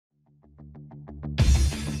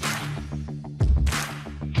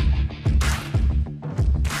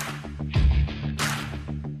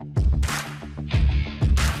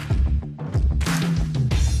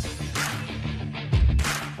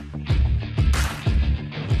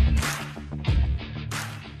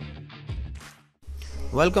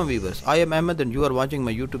Welcome viewers, I am Ahmed and you are watching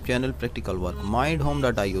my YouTube channel Practical Work.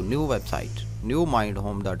 MINDHOME.io, new website, new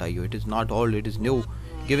MINDHOME.io. It is not old, it is new,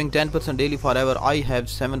 giving 10% daily forever. I have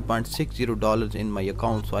 $7.60 in my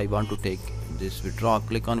account, so I want to take this withdraw.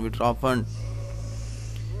 Click on withdraw fund.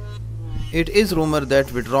 It is rumor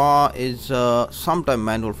that withdraw is sometime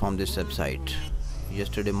manual from this website.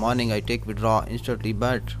 Yesterday morning I take withdraw instantly,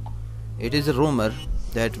 but it is a rumor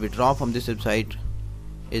that withdraw from this website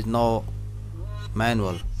is now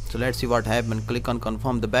manual. So let's see what happened. Click on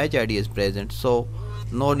confirm. The batch ID is present, so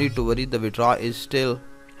no need to worry, the withdraw is still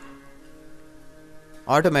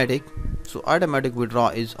automatic. So automatic withdraw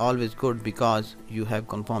is always good because you have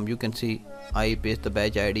confirmed. You can see I paste the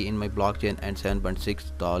batch ID in my blockchain and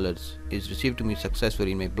 $7.6 is received to me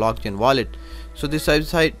successfully in my blockchain wallet. So this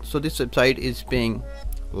website is paying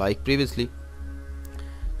like previously,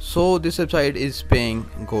 so this website is paying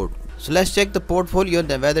good. So let's check the portfolio,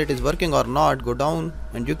 then whether it is working or not. Go down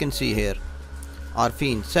and you can see here our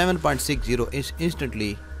fee 7.60 is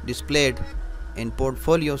instantly displayed in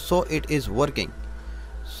portfolio, so it is working.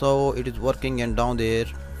 So it is working. And down there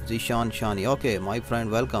Zishan Shani, okay my friend,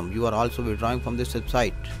 welcome, you are also withdrawing from this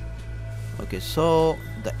website. Okay, so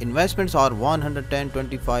the investments are 110,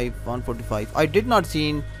 25, 145. I did not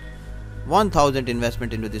see 1000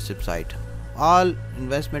 investment into this website. All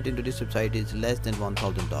investment into this website is less than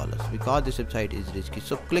 $1,000 because this website is risky.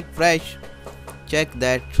 So click fresh, check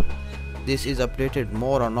that this is updated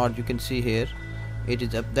more or not. You can see here it is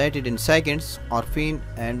updated in seconds. Our fee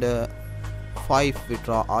and 5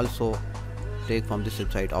 withdraw also take from this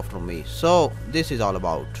website after me. So this is all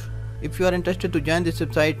about. If you are interested to join this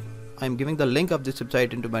website, I am giving the link of this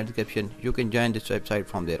website into my description. You can join this website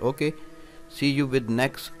from there. Okay, see you with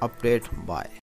next update. Bye.